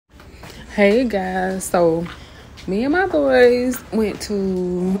Hey guys, so me and my boys went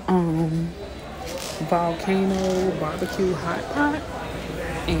to Volcano barbecue hot pot,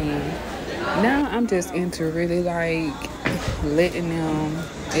 and now I'm just into really like letting them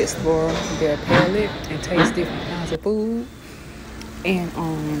explore their palate and taste different kinds of food. And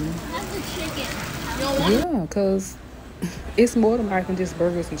yeah, cause it's more than life than just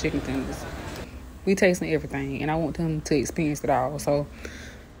burgers and chicken tenders. We tasting everything, and I want them to experience it all. So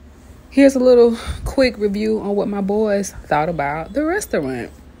here's a little quick review on what my boys thought about the restaurant.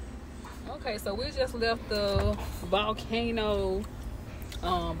 Okay, so we just left the Volcano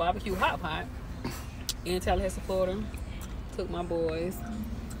barbecue hot pot in Tallahassee, Florida. Took my boys.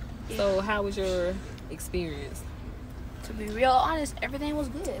 So how was your experience? To be real honest, everything was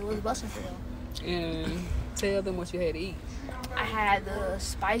good. It was busting for them. And tell them what you had to eat. I had the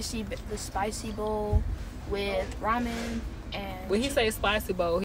spicy bowl with ramen and. When he say spicy bowl,